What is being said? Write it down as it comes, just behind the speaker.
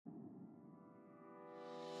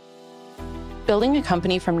Building a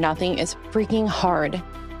company from nothing is freaking hard.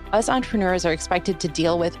 Us entrepreneurs are expected to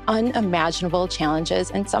deal with unimaginable challenges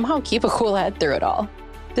and somehow keep a cool head through it all.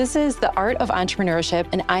 This is The Art of Entrepreneurship,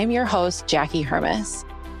 and I'm your host, Jackie Hermes.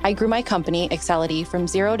 I grew my company, Excelity, from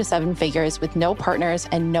 0 to 7 figures with no partners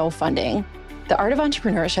and no funding. The Art of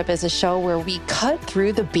Entrepreneurship is a show where we cut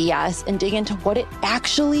through the BS and dig into what it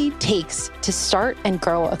actually takes to start and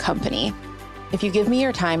grow a company. If you give me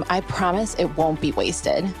your time, I promise it won't be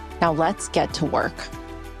wasted. Now let's get to work.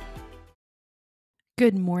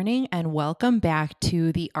 Good morning and welcome back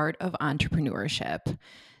to The Art of Entrepreneurship.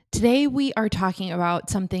 Today we are talking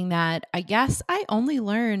about something that I guess I only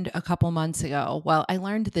learned a couple months ago. Well, I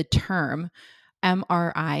learned the term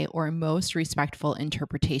MRI, or Most Respectful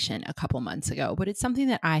Interpretation, a couple months ago, but it's something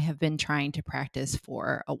that I have been trying to practice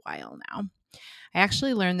for a while now. I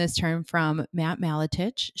actually learned this term from Matt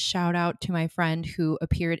Maletich. Shout out to my friend who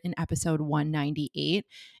appeared in episode 198.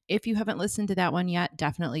 If you haven't listened to that one yet,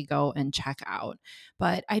 definitely go and check out.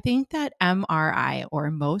 But I think that MRI,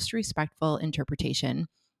 or Most Respectful Interpretation,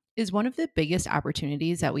 is one of the biggest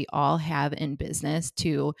opportunities that we all have in business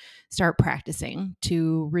to start practicing,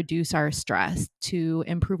 to reduce our stress, to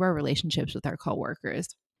improve our relationships with our coworkers.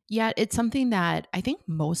 Yet it's something that I think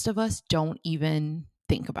most of us don't even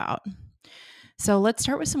think about. So let's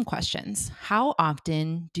start with some questions. How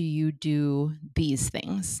often do you do these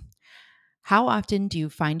things? How often do you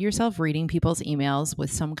find yourself reading people's emails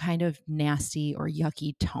with some kind of nasty or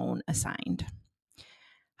yucky tone assigned?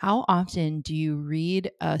 How often do you read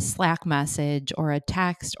a Slack message or a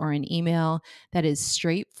text or an email that is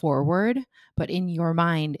straightforward, but in your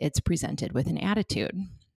mind it's presented with an attitude?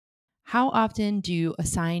 How often do you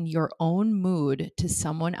assign your own mood to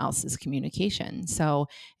someone else's communication? So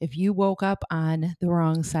if you woke up on the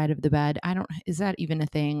wrong side of the bed, is that even a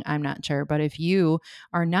thing? I'm not sure. But if you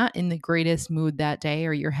are not in the greatest mood that day,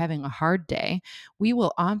 or you're having a hard day, we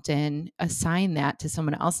will often assign that to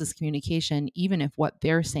someone else's communication, even if what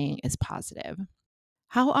they're saying is positive.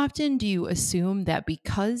 How often do you assume that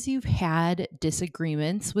because you've had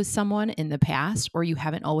disagreements with someone in the past, or you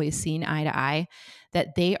haven't always seen eye to eye,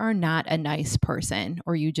 that they are not a nice person,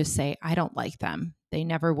 or you just say, I don't like them. They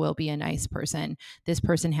never will be a nice person. This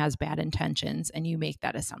person has bad intentions, and you make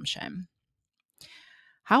that assumption.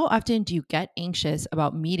 How often do you get anxious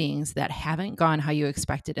about meetings that haven't gone how you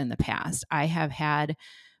expected in the past? I have had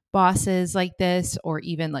bosses like this, or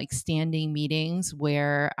even like standing meetings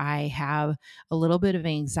where I have a little bit of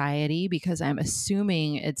anxiety because I'm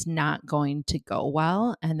assuming it's not going to go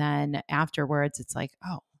well. And then afterwards, it's like,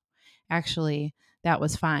 oh, actually, that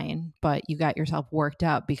was fine, but you got yourself worked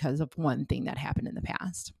up because of one thing that happened in the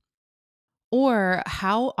past. Or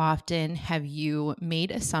how often have you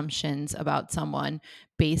made assumptions about someone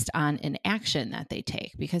based on an action that they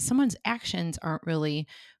take? Because someone's actions aren't really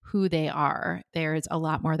who they are. There's a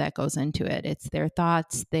lot more that goes into it. It's their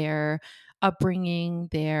thoughts, their upbringing,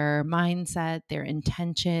 their mindset, their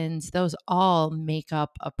intentions. Those all make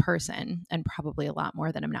up a person, and probably a lot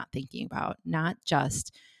more that I'm not thinking about, not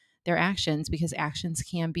just their actions, because actions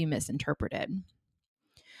can be misinterpreted.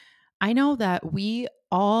 I know that we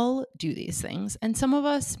all do these things, and some of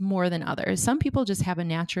us more than others. Some people just have a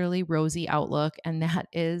naturally rosy outlook, and that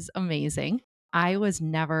is amazing. I was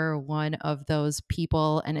never one of those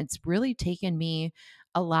people, and it's really taken me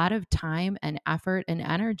a lot of time and effort and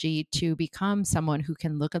energy to become someone who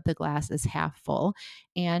can look at the glass as half full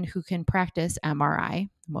and who can practice MRI,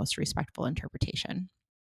 most respectful interpretation.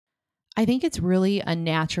 I think it's really a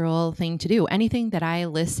natural thing to do. Anything that I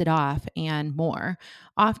listed off and more.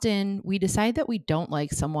 Often we decide that we don't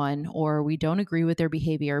like someone or we don't agree with their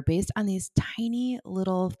behavior based on these tiny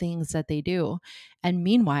little things that they do. And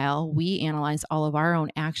meanwhile, we analyze all of our own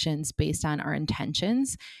actions based on our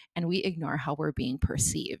intentions, and we ignore how we're being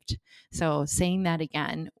perceived. So, saying that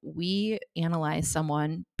again, we analyze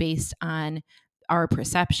someone based on our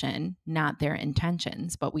perception, not their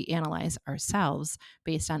intentions, but we analyze ourselves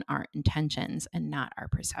based on our intentions and not our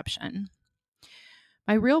perception.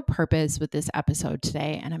 My real purpose with this episode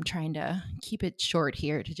today, and I'm trying to keep it short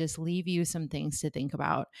here to just leave you some things to think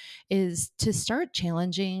about, is to start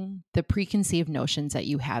challenging the preconceived notions that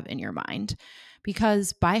you have in your mind.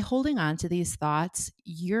 Because by holding on to these thoughts,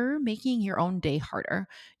 you're making your own day harder.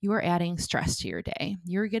 You are adding stress to your day.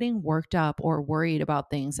 You're getting worked up or worried about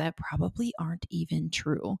things that probably aren't even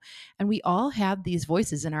true. And we all have these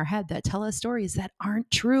voices in our head that tell us stories that aren't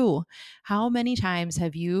true. How many times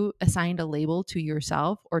have you assigned a label to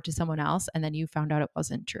yourself or to someone else and then you found out it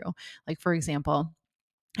wasn't true? Like, for example,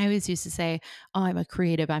 I always used to say, oh, I'm a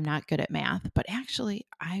creative, I'm not good at math. But actually,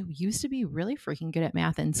 I used to be really freaking good at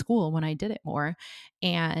math in school when I did it more.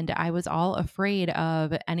 And I was all afraid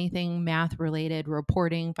of anything math related,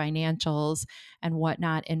 reporting, financials, and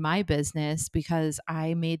whatnot in my business because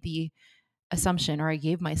I made the assumption or I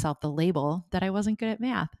gave myself the label that I wasn't good at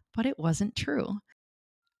math, but it wasn't true.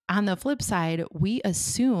 On the flip side, we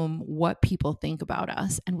assume what people think about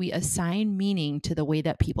us and we assign meaning to the way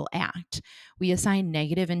that people act. We assign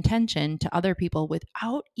negative intention to other people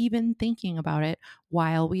without even thinking about it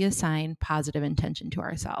while we assign positive intention to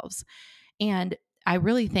ourselves. And I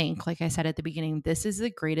really think, like I said at the beginning, this is the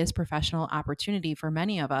greatest professional opportunity for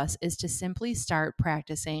many of us is to simply start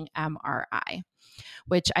practicing MRI,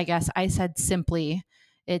 which I guess I said simply.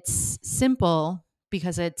 It's simple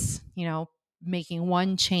because it's, making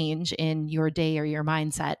one change in your day or your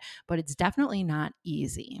mindset, but it's definitely not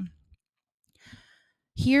easy.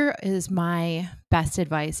 Here is my best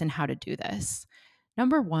advice on how to do this.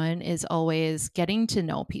 Number one is always getting to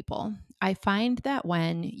know people. I find that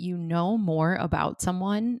when you know more about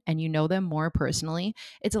someone and you know them more personally,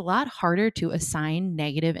 it's a lot harder to assign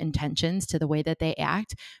negative intentions to the way that they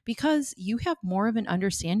act because you have more of an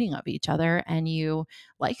understanding of each other and you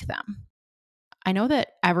like them. I know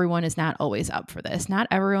that everyone is not always up for this. Not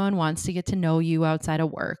everyone wants to get to know you outside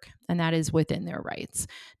of work, and that is within their rights.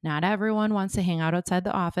 Not everyone wants to hang out outside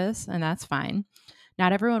the office, and that's fine.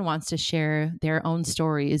 Not everyone wants to share their own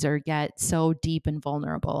stories or get so deep and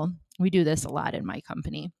vulnerable. We do this a lot in my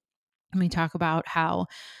company. And we talk about how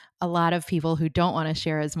a lot of people who don't want to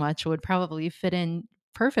share as much would probably fit in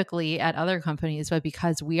perfectly at other companies, but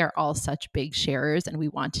because we are all such big sharers and we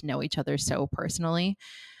want to know each other so personally,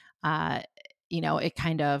 uh, it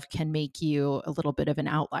kind of can make you a little bit of an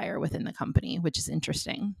outlier within the company, which is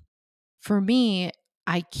interesting. For me,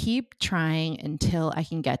 I keep trying until I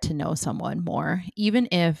can get to know someone more. Even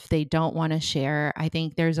if they don't want to share, I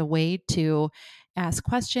think there's a way to ask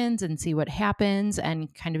questions and see what happens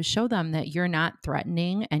and kind of show them that you're not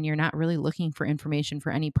threatening and you're not really looking for information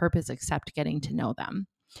for any purpose except getting to know them.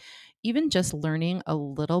 Even just learning a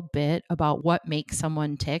little bit about what makes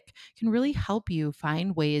someone tick can really help you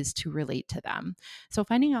find ways to relate to them. So,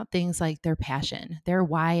 finding out things like their passion, their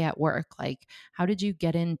why at work, like how did you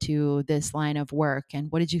get into this line of work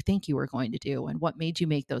and what did you think you were going to do and what made you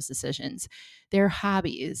make those decisions, their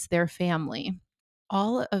hobbies, their family.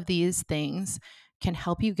 All of these things can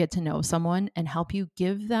help you get to know someone and help you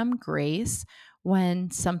give them grace when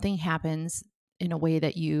something happens in a way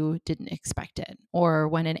that you didn't expect it, or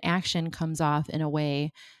when an action comes off in a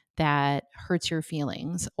way that hurts your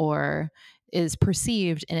feelings or is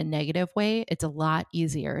perceived in a negative way. It's a lot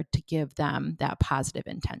easier to give them that positive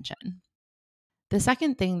intention. The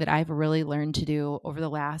second thing that I've really learned to do over the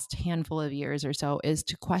last handful of years or so is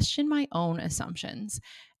to question my own assumptions.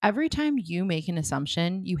 Every time you make an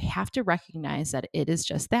assumption, you have to recognize that it is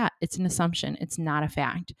just that. It's an assumption, it's not a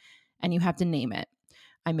fact, and you have to name it.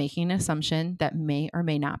 I'm making an assumption that may or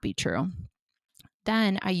may not be true.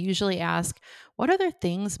 Then I usually ask, what other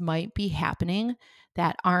things might be happening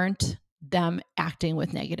that aren't them acting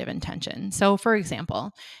with negative intention? So, for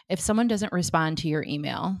example, if someone doesn't respond to your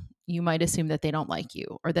email, you might assume that they don't like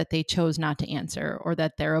you or that they chose not to answer or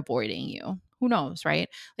that they're avoiding you. Who knows, right?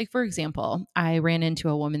 Like, for example, I ran into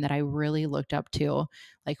a woman that I really looked up to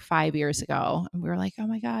like 5 years ago, and we were like, oh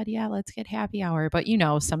my God, yeah, let's get happy hour. But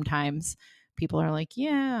sometimes people are like,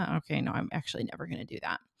 yeah, okay, no, I'm actually never going to do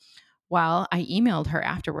that. Well, I emailed her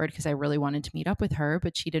afterward because I really wanted to meet up with her,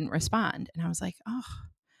 but she didn't respond. And I was like, oh,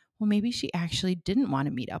 well, maybe she actually didn't want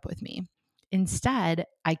to meet up with me. Instead,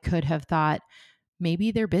 I could have thought,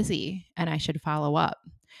 maybe they're busy and I should follow up.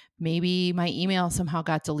 Maybe my email somehow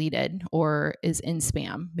got deleted or is in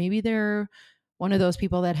spam. Maybe they're one of those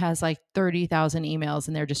people that has like 30,000 emails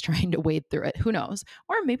and they're just trying to wade through it. Who knows?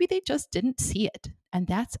 Or maybe they just didn't see it. And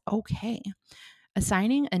that's okay.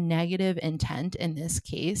 Assigning a negative intent in this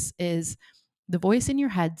case is the voice in your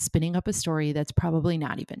head spinning up a story that's probably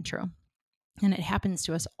not even true. And it happens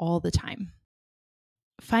to us all the time.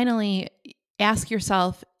 Finally, ask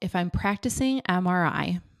yourself, if I'm practicing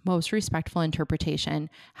MRI, most respectful interpretation,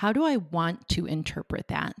 how do I want to interpret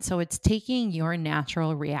that? So it's taking your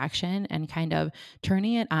natural reaction and kind of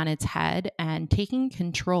turning it on its head and taking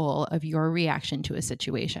control of your reaction to a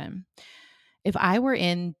situation. If I were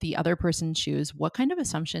in the other person's shoes, what kind of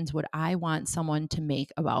assumptions would I want someone to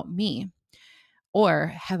make about me? Or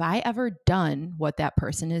have I ever done what that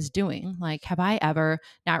person is doing? Like, have I ever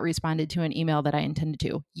not responded to an email that I intended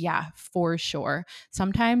to? Yeah, for sure.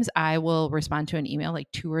 Sometimes I will respond to an email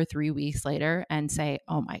like 2 or 3 weeks later and say,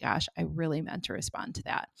 oh my gosh, I really meant to respond to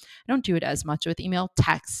that. I don't do it as much with email.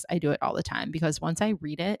 Texts, I do it all the time because once I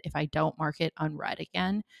read it, if I don't mark it unread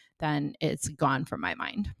again, then it's gone from my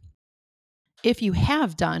mind. If you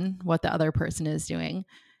have done what the other person is doing,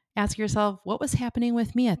 ask yourself, what was happening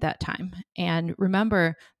with me at that time? And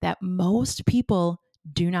remember that most people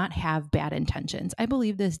do not have bad intentions. I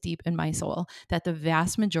believe this deep in my soul that the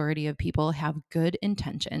vast majority of people have good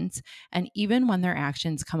intentions. And even when their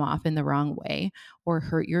actions come off in the wrong way or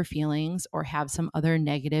hurt your feelings or have some other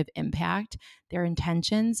negative impact, their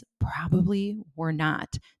intentions probably were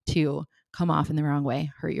not to come off in the wrong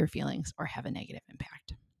way, hurt your feelings, or have a negative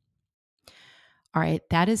impact. All right,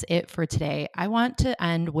 that is it for today. I want to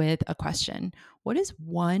end with a question. What is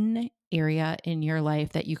one area in your life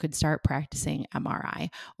that you could start practicing MRI?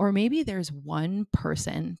 Or maybe there's one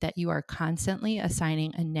person that you are constantly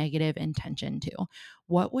assigning a negative intention to.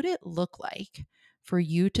 What would it look like for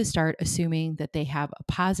you to start assuming that they have a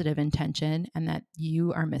positive intention and that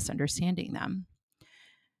you are misunderstanding them?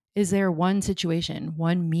 Is there one situation,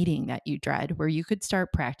 one meeting that you dread where you could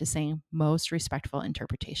start practicing most respectful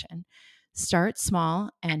interpretation? Start small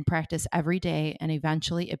and practice every day, and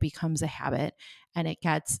eventually it becomes a habit and it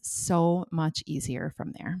gets so much easier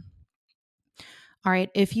from there. All right,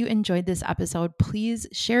 if you enjoyed this episode, please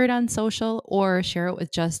share it on social or share it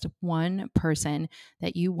with just one person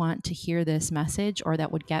that you want to hear this message or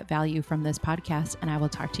that would get value from this podcast, and I will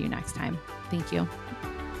talk to you next time. Thank you.